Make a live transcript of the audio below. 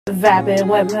Vibing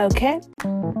with Mocha.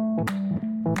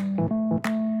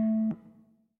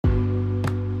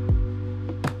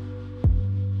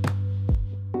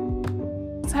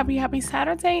 Happy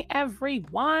Saturday,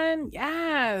 everyone.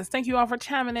 Yes, thank you all for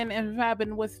chiming in and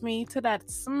vibing with me to that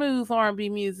smooth R&B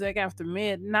music after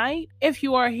midnight. If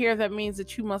you are here, that means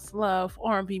that you must love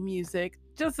R&B music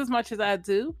just as much as I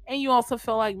do, and you also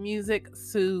feel like music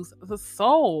soothes the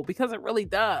soul, because it really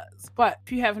does. But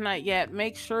if you have not yet,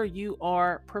 make sure you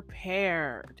are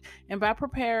prepared. And by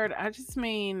prepared, I just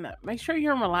mean make sure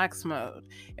you're in relaxed mode.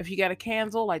 If you got a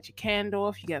candle, light your candle.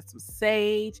 If you got some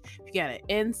sage, if you got an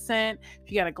incense,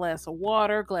 if you got a glass of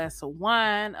water, glass of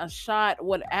wine, a shot,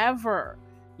 whatever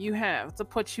you have to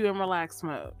put you in relaxed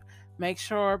mode. Make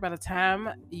sure by the time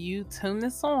you tune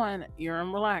this on, you're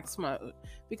in relaxed mode,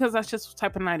 because that's just what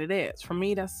type of night it is. For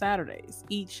me, that's Saturdays,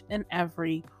 each and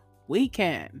every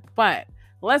weekend. But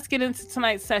let's get into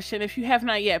tonight's session. If you have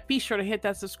not yet, be sure to hit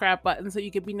that subscribe button so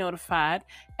you can be notified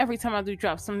every time I do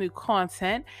drop some new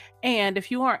content. And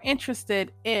if you are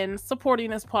interested in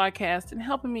supporting this podcast and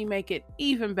helping me make it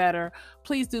even better,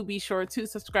 please do be sure to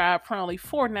subscribe for only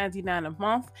 $4.99 a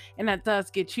month. And that does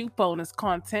get you bonus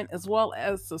content as well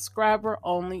as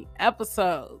subscriber-only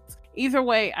episodes. Either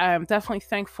way, I am definitely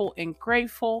thankful and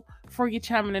grateful for you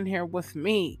chiming in here with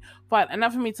me. But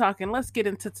enough of me talking. Let's get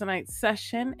into tonight's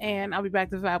session, and I'll be back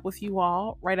to vibe with you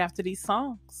all right after these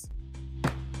songs.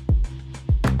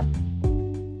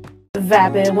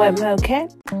 Vibing with Mocha.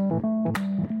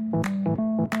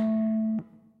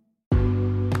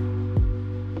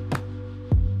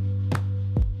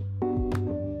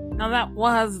 Now that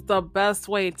was the best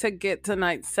way to get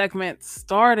tonight's segment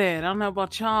started. I don't know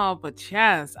about y'all, but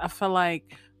yes, I feel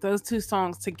like those two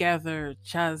songs together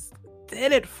just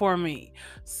did it for me.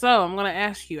 So I'm going to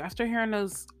ask you, after hearing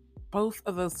both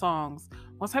of those songs,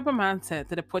 what type of mindset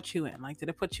did it put you in? Like, did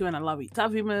it put you in a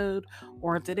lovey-dovey mood,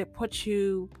 or did it put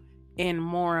you in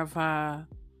more of a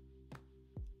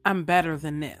I'm better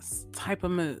than this type of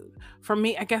mood? For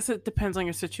me, I guess it depends on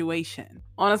your situation.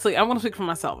 Honestly, I want to speak for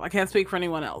myself. I can't speak for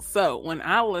anyone else. So when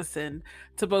I listen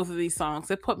to both of these songs,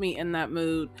 it put me in that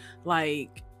mood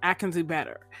like I can do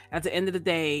better. At the end of the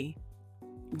day,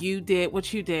 you did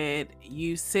what you did,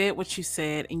 you said what you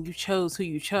said, and you chose who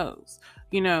you chose,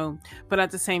 But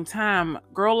at the same time,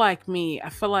 Girl Like Me, I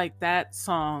feel like that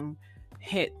song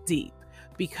hit deep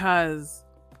because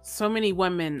so many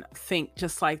women think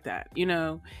just like that,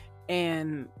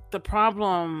 And the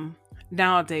problem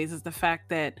nowadays is the fact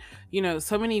that,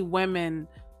 so many women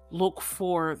look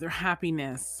for their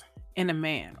happiness in a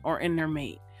man or in their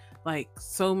mate. Like,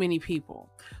 so many people.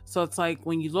 So it's like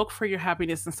when you look for your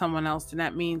happiness in someone else, then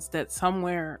that means that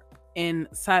somewhere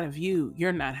inside of you,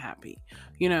 you're not happy,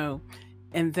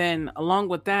 And then along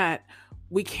with that,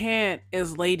 we can't,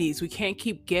 as ladies, we can't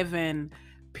keep giving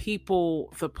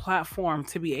people the platform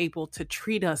to be able to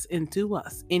treat us and do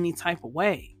us any type of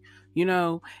way.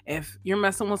 If you're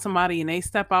messing with somebody and they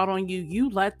step out on you,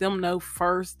 you let them know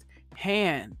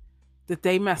firsthand that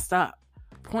they messed up.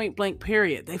 Point blank,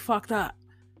 period. They fucked up.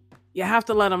 You have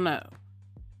to let them know.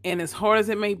 And as hard as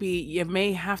it may be, you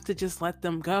may have to just let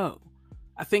them go.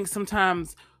 I think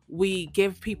sometimes we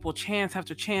give people chance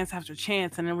after chance after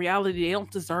chance, and in reality, they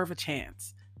don't deserve a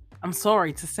chance. I'm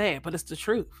sorry to say it, but it's the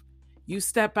truth. You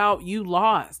step out, you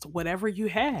lost whatever you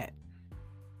had.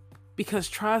 Because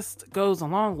trust goes a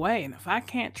long way. And if I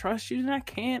can't trust you, then I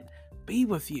can't be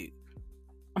with you.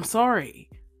 I'm sorry.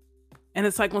 And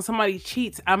it's like when somebody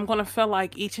cheats, I'm going to feel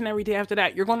like each and every day after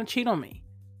that, you're going to cheat on me.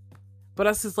 But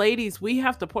us as ladies, we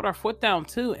have to put our foot down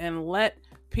too and let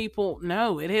people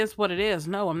know it is what it is.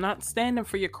 No, I'm not standing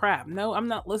for your crap. No, I'm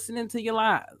not listening to your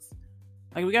lies.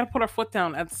 Like, we got to put our foot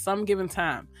down at some given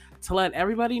time to let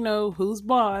everybody know who's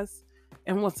boss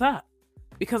and what's up.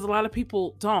 Because a lot of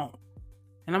people don't.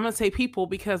 And I'm going to say people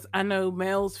because I know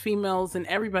males, females, and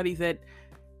everybody that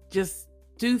just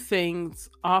do things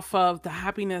off of the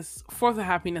happiness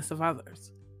of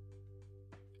others.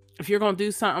 If you're going to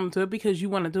do something, do it because you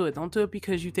want to do it. Don't do it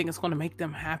because you think it's going to make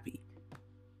them happy.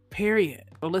 Period.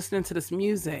 Or listening to this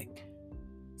music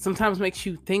sometimes makes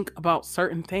you think about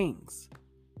certain things.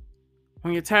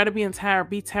 When you're tired of being tired,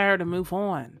 be tired and move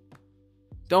on.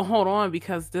 Don't hold on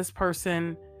because this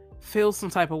person feels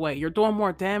some type of way. You're doing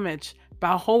more damage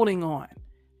by holding on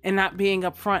and not being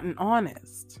upfront and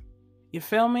honest. You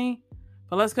feel me?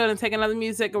 But let's go ahead and take another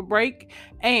music break,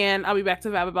 and I'll be back to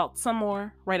vibe about some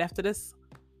more right after this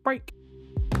break.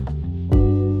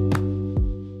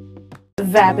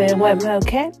 Vibing with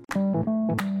Mocha.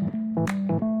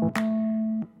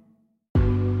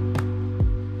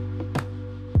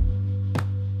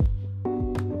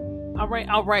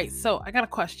 All right. So I got a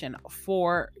question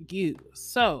for you.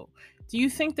 So, do you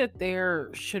think that there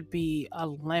should be a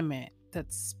limit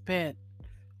that's spent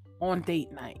on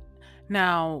date night?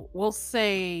 Now, we'll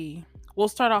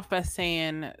start off by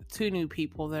saying two new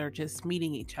people that are just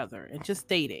meeting each other and just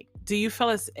dating. Do you feel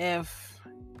as if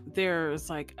there's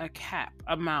like a cap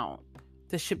amount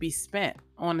that should be spent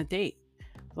on a date?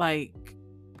 Like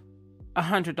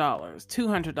 $100,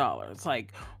 $200.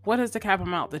 Like, what is the cap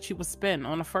amount that you would spend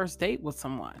on a first date with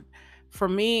someone? For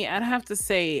me, I'd have to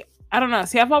say, I don't know.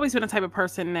 See, I've always been the type of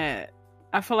person that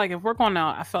I feel like if we're going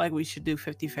out, I feel like we should do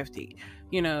 50-50.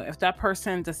 If that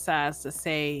person decides to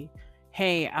say,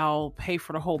 hey, I'll pay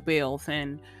for the whole bill,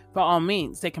 then by all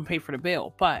means, they can pay for the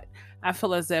bill. But I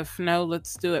feel as if, no,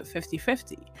 let's do it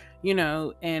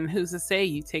 50-50, and who's to say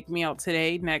you take me out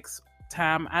today, next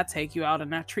time I take you out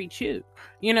and I treat you.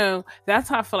 That's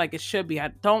how I feel like it should be. I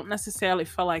don't necessarily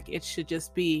feel like it should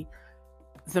just be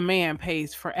the man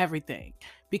pays for everything,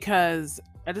 because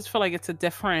I just feel like it's a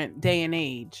different day and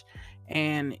age.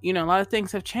 And, a lot of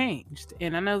things have changed.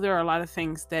 And I know there are a lot of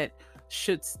things that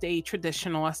should stay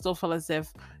traditional. I still feel as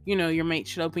if, your mate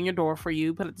should open your door for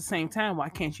you, but at the same time, why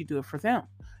can't you do it for them?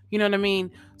 You know what I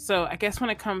mean? So I guess when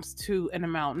it comes to an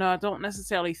amount, no, I don't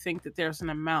necessarily think that there's an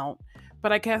amount,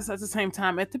 but I guess at the same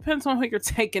time, it depends on who you're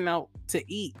taking out to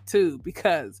eat too,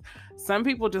 because some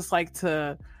people just like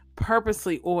to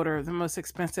purposely order the most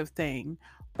expensive thing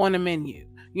on a menu,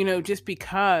 just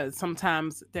because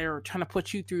sometimes they're trying to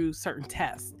put you through certain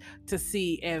tests to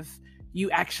see if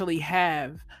you actually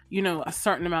have, a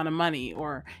certain amount of money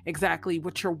or exactly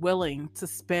what you're willing to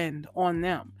spend on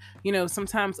them.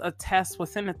 Sometimes a test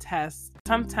within a test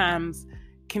sometimes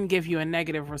can give you a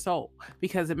negative result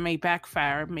because it may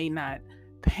backfire, it may not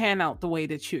pan out the way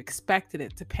that you expected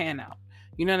it to pan out.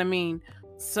 You know what I mean?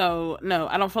 So no,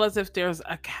 I don't feel as if there's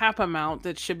a cap amount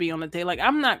that should be on a day. Like,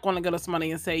 I'm not going to go to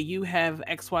somebody and say, you have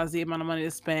XYZ amount of money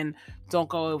to spend, don't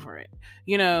go over it,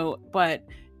 but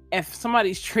if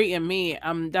somebody's treating me,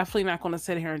 I'm definitely not going to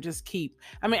sit here and just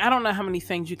I don't know how many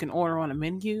things you can order on a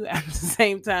menu at the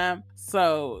same time.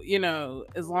 So,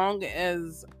 as long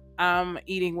as I'm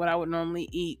eating what I would normally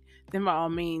eat, then by all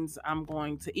means, I'm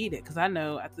going to eat it. Because I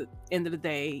know at the end of the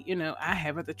day, I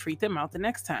have it to treat them out the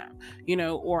next time,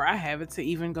 or I have it to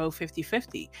even go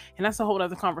 50-50. And that's a whole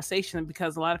other conversation,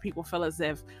 because a lot of people feel as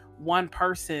if one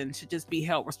person should just be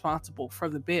held responsible for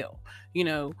the bill.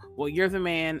 Well, you're the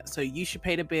man, so you should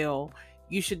pay the bill.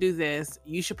 You should do this.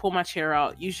 You should pull my chair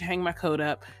out. You should hang my coat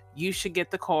up. You should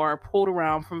get the car pulled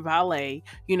around from valet.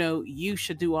 You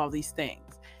should do all these things.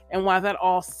 And while that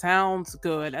all sounds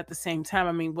good, at the same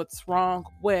time, what's wrong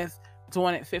with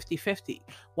doing it 50-50?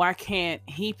 Why can't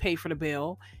he pay for the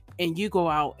bill and you go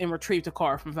out and retrieve the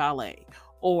car from valet?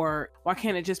 Or why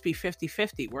can't it just be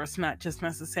 50-50, where it's not just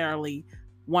necessarily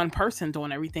one person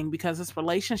doing everything? Because this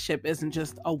relationship isn't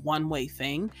just a one-way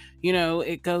thing.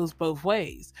 It goes both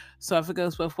ways. So if it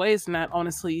goes both ways, then that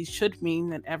honestly should mean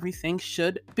that everything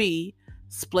should be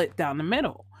split down the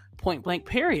middle, point blank,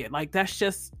 period. Like, that's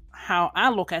just how I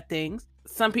look at things.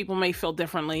 Some people may feel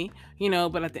differently,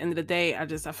 but at the end of the day, I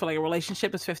feel like a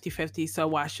relationship is 50-50. So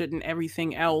why shouldn't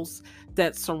everything else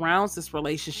that surrounds this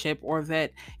relationship or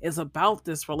that is about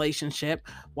this relationship,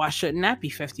 why shouldn't that be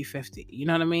 50-50? You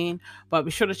know what I mean? But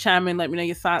be sure to chime in. Let me know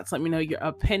your thoughts. Let me know your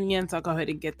opinions. I'll go ahead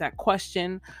and get that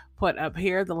question put up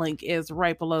here. The link is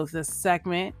right below this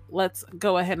segment. Let's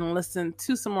go ahead and listen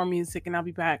to some more music, and I'll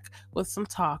be back with some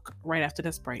talk right after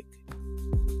this break.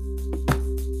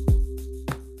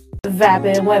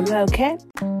 Vibing with Mocha.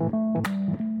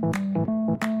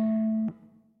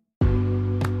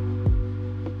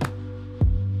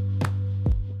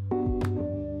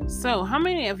 So, how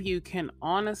many of you can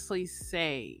honestly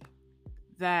say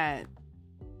that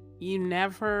you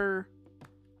never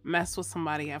messed with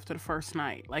somebody after the first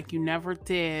night? Like, you never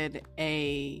did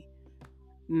a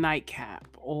nightcap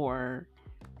or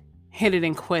hit it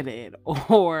and quit it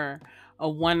or a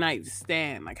one night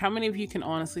stand? Like, how many of you can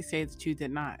honestly say that you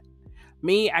did not?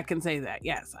 Me, I can say that.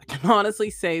 Yes, I can honestly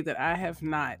say that I have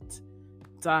not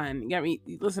done.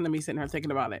 Listen to me sitting here thinking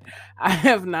about it. I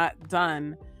have not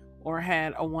done or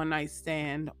had a one night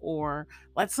stand or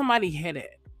let somebody hit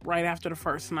it right after the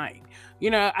first night.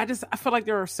 I feel like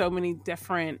there are so many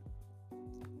different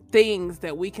things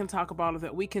that we can talk about or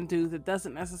that we can do that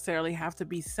doesn't necessarily have to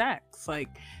be sex. Like,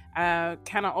 I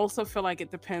kind of also feel like it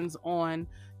depends on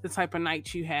the type of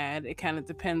night you had. It kind of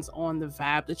depends on the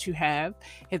vibe that you have.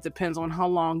 It depends on how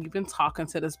long you've been talking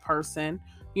to this person,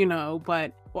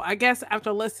 but I guess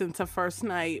after listening to First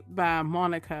Night by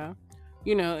Monica,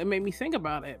 it made me think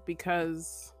about it,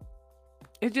 because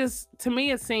to me,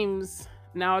 it seems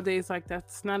nowadays like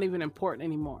that's not even important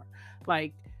anymore.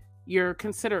 Like, you're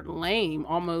considered lame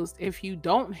almost if you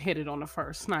don't hit it on the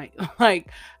first night.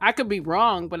 Like, I could be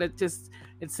wrong, but it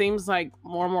seems like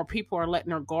more and more people are letting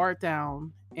their guard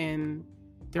down and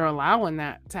they're allowing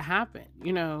that to happen,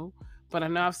 you know. But I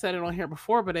know I've said it on here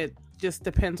before, but it just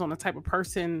depends on the type of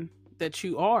person that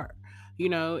you are. You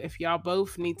know, if y'all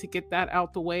both need to get that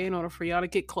out the way in order for y'all to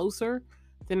get closer,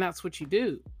 then that's what you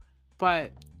do.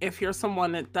 But if you're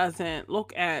someone that doesn't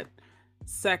look at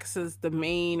sex as the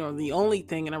main or the only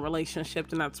thing in a relationship,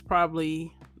 then that's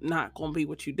probably not going to be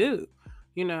what you do.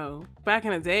 You know, back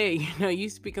in the day, you know, you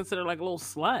used to be considered like a little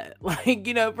slut, like,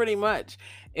 you know, pretty much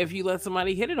if you let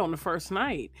somebody hit it on the first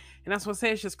night. And that's what I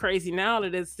say, it's just crazy now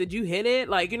that it's, did you hit it?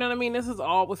 Like, you know what I mean? This is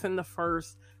all within the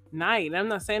first night. And I'm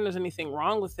not saying there's anything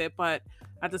wrong with it, but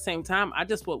at the same time, I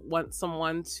just would want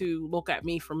someone to look at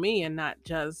me for me and not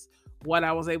just what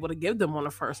I was able to give them on the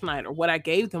first night or what I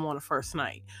gave them on the first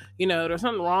night. You know, there's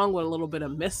nothing wrong with a little bit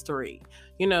of mystery.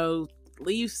 You know,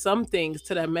 leave some things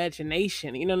to the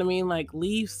imagination. You know what I mean? Like,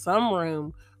 leave some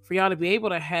room for y'all to be able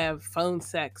to have phone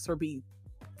sex or be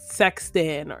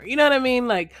sexting, or, you know what I mean?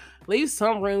 Like, leave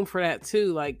some room for that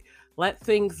too. Like, let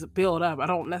things build up. I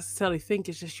don't necessarily think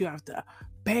it's just you have to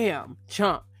bam,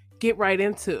 jump, get right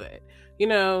into it, you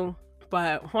know.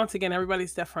 But once again,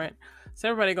 everybody's different. So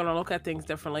everybody gonna look at things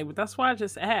differently. But that's why I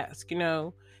just ask, you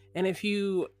know. And if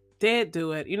you did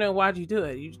do it, you know, why'd you do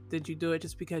it? Did you do it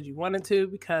just because you wanted to,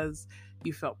 because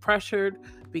you felt pressured,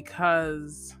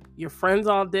 because your friends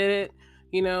all did it?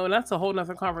 You know, and that's a whole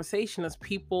nother conversation, is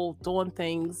people doing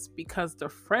things because their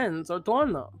friends are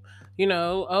doing them. You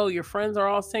know, oh, your friends are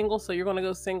all single, so you're gonna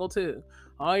go single too.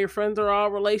 All your friends are all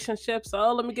relationships.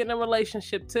 Oh, let me get in a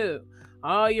relationship too.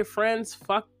 All your friends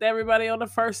fucked everybody on the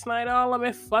first night. Oh, let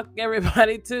me fuck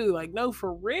everybody too. Like, no,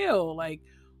 for real. Like,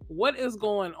 what is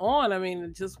going on? I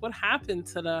mean, just what happened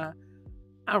to the,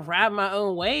 I ride my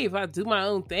own wave. I do my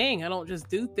own thing. I don't just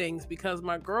do things because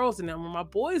my girls and them or my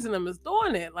boys and them is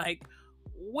doing it. Like,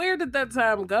 where did that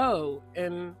time go?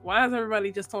 And why is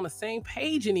everybody just on the same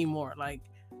page anymore? Like,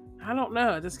 I don't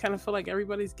know. I just kind of feel like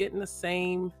everybody's getting the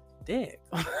same dick.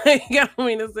 Like, I don't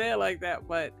mean to say it like that,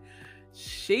 but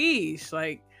sheesh,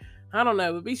 like, I don't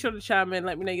know. But be sure to chime in.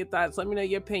 Let me know your thoughts. Let me know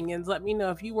your opinions. Let me know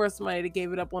if you were somebody that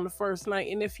gave it up on the first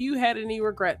night, and if you had any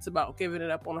regrets about giving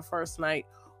it up on the first night,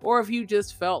 or if you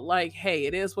just felt like, hey,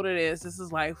 it is what it is. This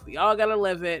is life. We all gotta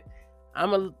live it.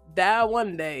 I'm gonna die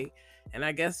one day, and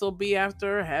I guess it'll be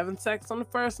after having sex on the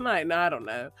first night. No, I don't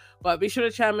know. But be sure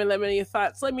to chime in. Let me know your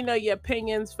thoughts. Let me know your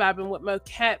opinions. Vibing with Mo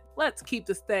Cat. Let's keep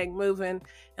this thing moving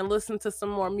and listen to some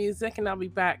more music, and I'll be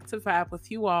back to vibe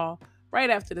with you all right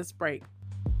after this break.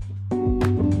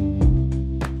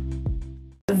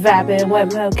 Vibing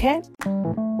with Mo Cat.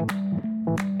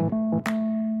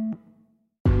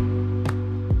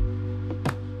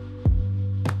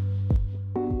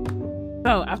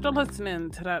 So after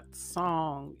listening to that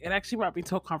song, it actually brought me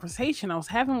to a conversation I was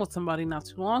having with somebody not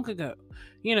too long ago.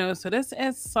 You know, so this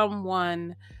is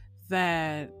someone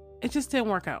that it just didn't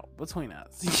work out between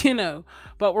us, you know,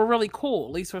 but we're really cool.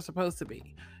 At least we're supposed to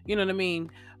be. You know what I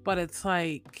mean? But it's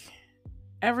like,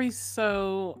 every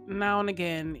so now and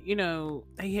again, you know,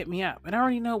 they hit me up, and I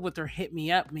already know what their hit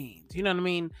me up means. You know what I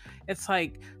mean? It's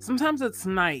like, sometimes it's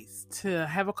nice to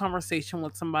have a conversation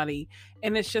with somebody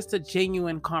and it's just a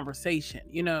genuine conversation.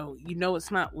 You know,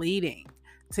 it's not leading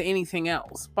to anything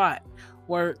else, but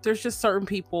where there's just certain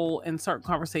people and certain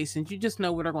conversations, you just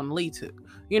know where they're going to lead to,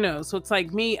 you know? So it's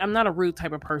like me, I'm not a rude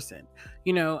type of person.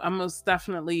 You know, I'm most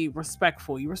definitely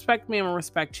respectful. You respect me, I'm going to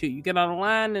respect you. You get on the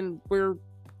line and we're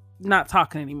not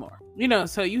talking anymore, you know.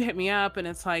 So you hit me up and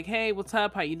it's like, hey, what's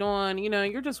up, how you doing? You know,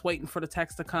 you're just waiting for the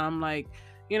text to come, like,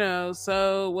 you know,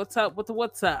 so what's up with the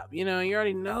what's up, you know? You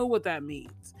already know what that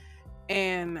means.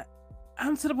 And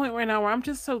I'm to the point right now where I'm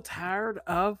just so tired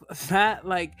of that.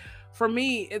 Like, for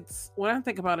me, it's, when I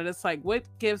think about it, it's like, what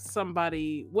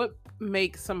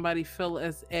makes somebody feel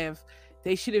as if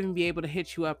they should even be able to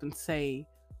hit you up and say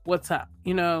what's up,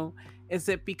 you know? Is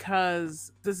it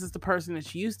because this is the person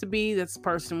that you used to be, this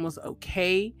person was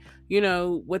okay, you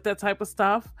know, with that type of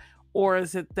stuff? Or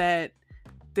is it that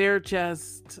they're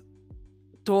just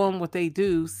doing what they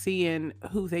do, seeing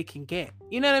who they can get?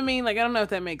 You know what I mean? Like, I don't know if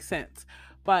that makes sense.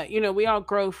 But, you know, we all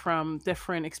grow from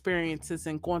different experiences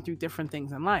and going through different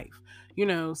things in life, you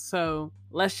know? So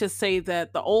let's just say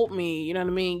that the old me, you know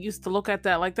what I mean, used to look at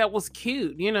that like that was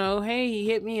cute, you know? Hey, he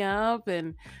hit me up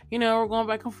and, you know, we're going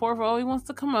back and forth. Oh, he wants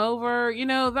to come over. You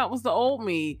know, that was the old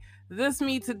me. This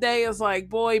me today is like,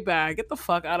 boy, bag, get the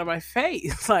fuck out of my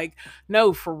face. Like,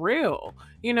 no, for real,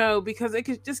 you know, because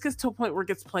it just gets to a point where it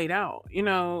gets played out, you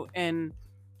know? And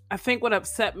I think what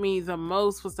upset me the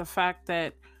most was the fact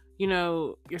that,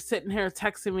 you're sitting here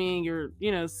texting me and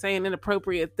you're, saying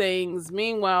inappropriate things.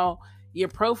 Meanwhile, your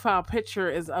profile picture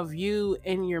is of you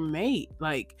and your mate.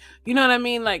 Like, you know what I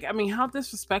mean? Like, I mean, how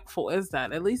disrespectful is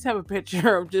that? At least have a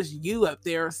picture of just you up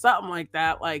there or something like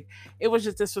that. Like, it was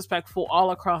just disrespectful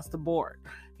all across the board,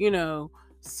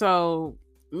 So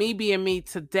me being me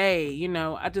today,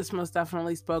 I just most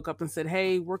definitely spoke up and said,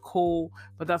 hey, we're cool,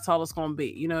 but that's all it's going to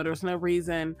be. There's no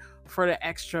reason for the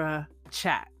extra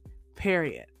chat,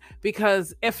 period.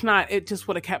 Because if not, it just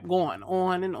would have kept going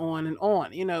on and on and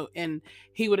on, and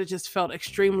he would have just felt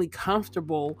extremely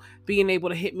comfortable being able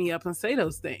to hit me up and say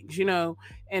those things,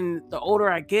 and the older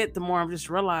I get, the more I'm just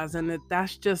realizing that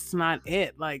that's just not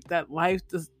it. Like, that life,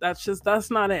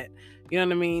 that's not it. You know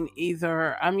what I mean?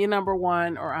 Either I'm your number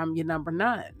one or I'm your number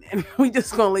none. And we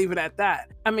just gonna leave it at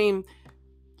that. I mean,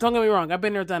 don't get me wrong. I've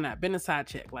been there, done that. Been a side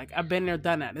chick. Like, I've been there,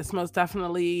 done that. It's most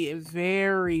definitely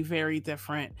very, very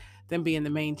different than being the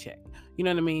main chick. You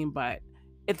know what I mean? But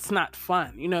it's not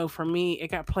fun. For me,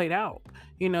 it got played out.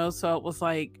 So it was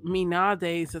like, me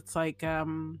nowadays, it's like,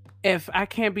 if I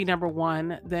can't be number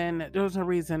one, then there's no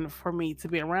reason for me to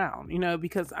be around,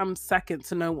 because I'm second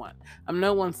to no one. I'm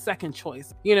no one's second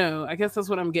choice. I guess that's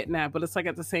what I'm getting at. But it's like,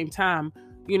 at the same time,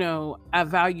 I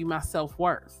value my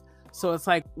self-worth. So it's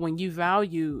like, when you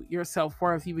value your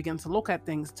self-worth, you begin to look at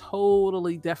things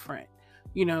totally different,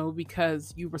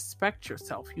 because you respect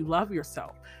yourself, you love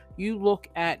yourself, you look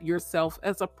at yourself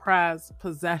as a prized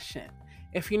possession,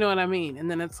 if you know what I mean. And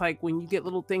then it's like, when you get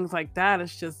little things like that,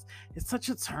 it's such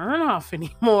a turn off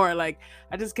anymore. Like,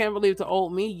 I just can't believe the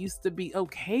old me used to be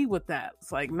okay with that.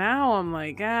 It's like, now I'm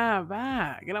like,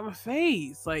 bye, get out my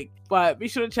face. Like, but be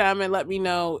sure to chime in, let me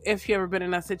know if you ever been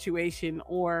in that situation,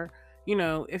 or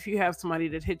if you have somebody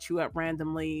that hits you up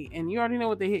randomly and you already know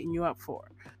what they're hitting you up for.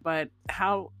 But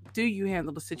how do you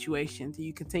handle the situation? Do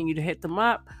you continue to hit them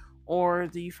up, or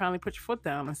do you finally put your foot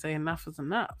down and say enough is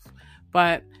enough?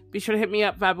 But be sure to hit me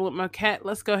up, Vibing with Moket.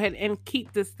 Let's go ahead and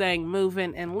keep this thing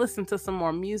moving and listen to some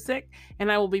more music. And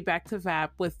I will be back to vibe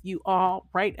with you all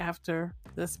right after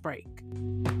this break.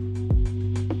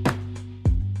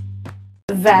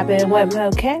 Vibing with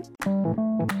Moket.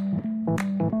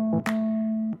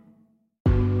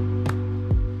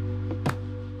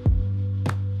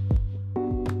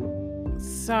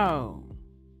 So,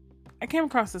 I came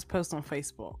across this post on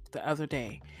Facebook the other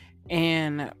day,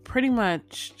 and pretty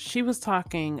much she was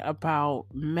talking about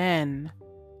men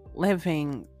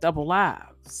living double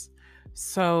lives.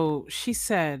 So she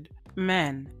said,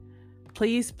 men,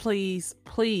 please, please,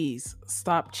 please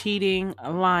stop cheating,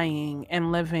 lying,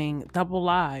 and living double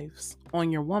lives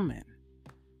on your woman.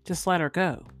 Just let her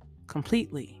go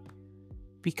completely.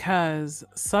 Because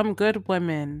some good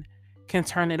women can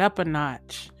turn it up a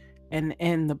notch and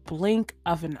in the blink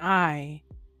of an eye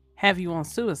have you on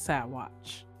suicide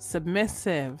watch.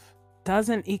 Submissive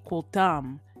doesn't equal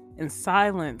dumb, and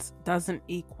silence doesn't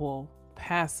equal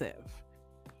passive.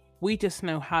 We just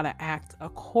know how to act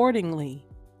accordingly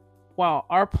while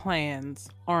our plans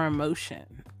are in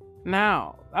motion.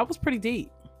 Now, that was pretty deep,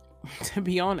 to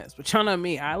be honest, but y'all know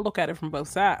me, I look at it from both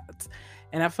sides,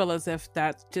 and I feel as if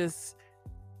that just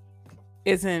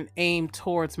isn't aimed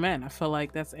towards men. I feel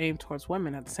like that's aimed towards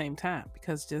women at the same time,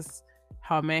 because just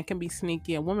how a man can be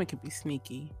sneaky, a woman can be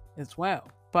sneaky as well.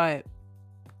 But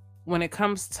when it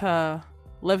comes to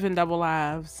living double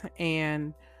lives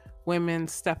and women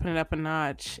stepping it up a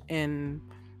notch and,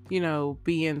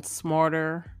 being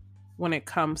smarter when it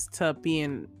comes to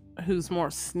being who's more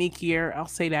sneakier, I'll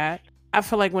say that. I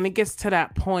feel like when it gets to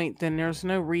that point, then there's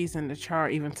no reason that y'all are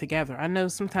even together. I know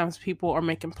sometimes people are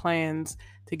making plans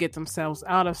to get themselves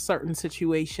out of certain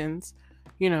situations,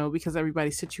 because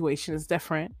everybody's situation is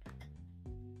different.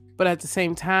 But at the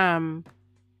same time,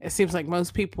 it seems like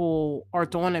most people are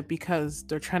doing it because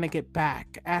they're trying to get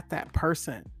back at that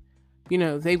person.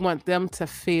 They want them to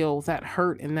feel that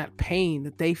hurt and that pain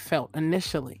that they felt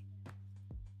initially.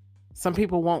 Some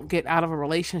people won't get out of a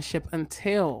relationship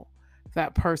until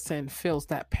that person feels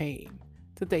that pain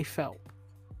that they felt.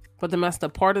 But the messed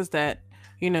up part is that,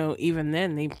 even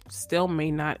then, they still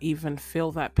may not even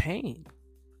feel that pain.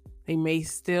 They may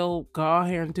still go out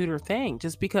here and do their thing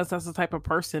just because that's the type of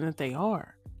person that they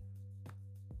are.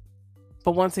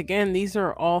 But once again, these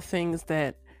are all things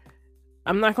that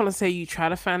I'm not going to say you try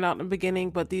to find out in the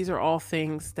beginning, but these are all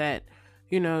things that,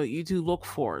 you do look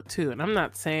forward to. And I'm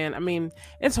not saying,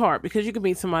 it's hard because you can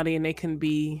meet somebody and they can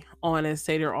be honest,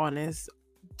 say they're honest,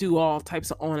 do all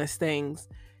types of honest things.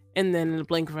 And then in the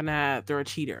blink of an eye, they're a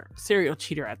cheater, serial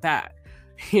cheater at that,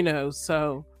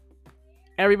 so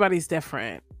everybody's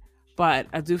different. But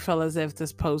I do feel as if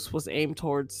this post was aimed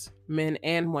towards men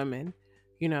and women,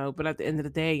 But at the end of the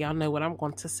day, y'all know what I'm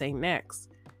going to say next.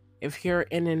 If you're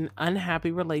in an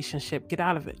unhappy relationship, get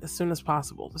out of it as soon as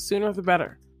possible. The sooner the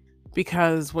better.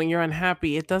 Because when you're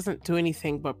unhappy, it doesn't do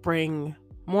anything but bring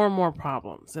more and more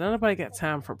problems. And nobody got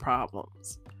time for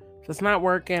problems. If it's not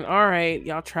working, all right,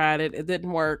 y'all tried it. It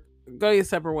didn't work. Go your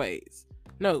separate ways.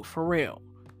 No, for real.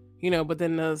 But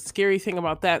then the scary thing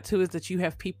about that too is that you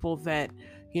have people that,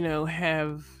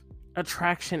 have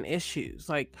attraction issues,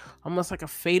 like almost like a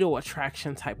fatal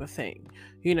attraction type of thing.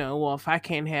 Well, if I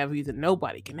can't have you, then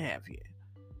nobody can have you.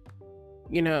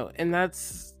 And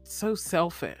that's so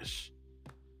selfish,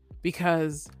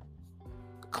 because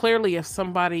clearly if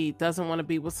somebody doesn't want to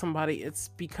be with somebody, it's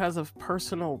because of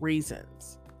personal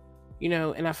reasons.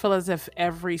 And I feel as if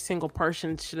every single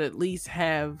person should at least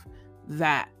have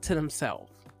that to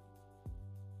themselves.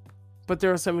 But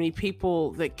there are so many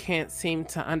people that can't seem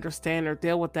to understand or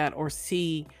deal with that or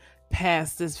see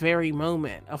past this very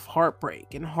moment of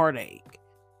heartbreak and heartache.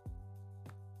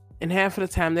 And half of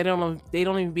the time they don't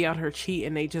even be out here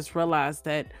cheating. They just realize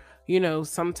that,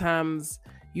 sometimes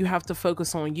you have to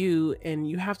focus on you, and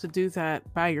you have to do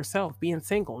that by yourself, being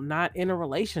single, not in a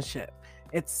relationship.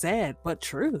 It's sad, but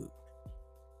true.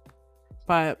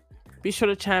 But be sure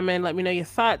to chime in. Let me know your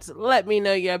thoughts. Let me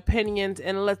know your opinions.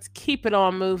 And let's keep it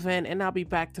on moving. And I'll be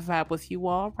back to vibe with you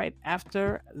all right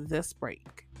after this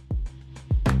break.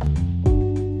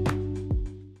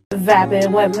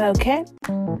 Vibing with Mo K.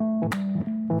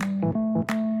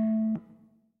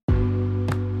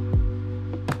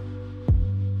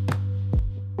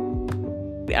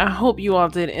 I hope you all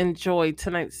did enjoy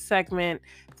tonight's segment.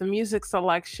 The music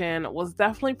selection was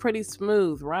definitely pretty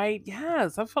smooth, right?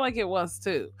 Yes, I feel like it was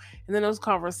too. And then those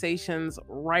conversations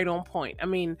right on point. I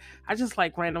mean, I just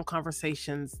like random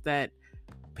conversations that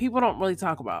people don't really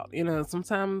talk about.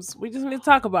 Sometimes we just need to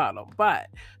talk about them. But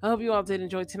I hope you all did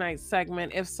enjoy tonight's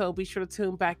segment. If so, be sure to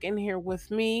tune back in here with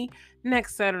me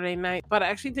next Saturday night. But I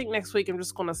actually think next week I'm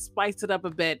just going to spice it up a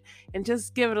bit and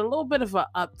just give it a little bit of a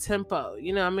up tempo.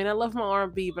 I love my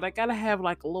R&B, but I got to have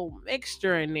like a little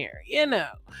mixture in there,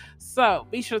 So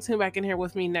be sure to tune back in here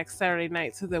with me next Saturday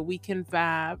night so that we can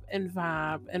vibe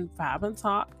and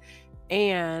talk.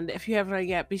 And if you haven't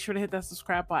yet, be sure to hit that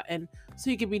subscribe button so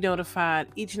you can be notified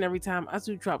each and every time I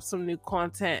do drop some new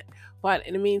content. But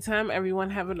in the meantime, everyone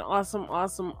have an awesome,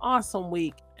 awesome, awesome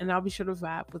week. And I'll be sure to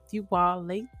vibe with you all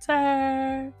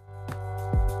later.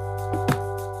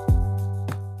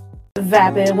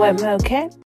 Vibing with Mo K.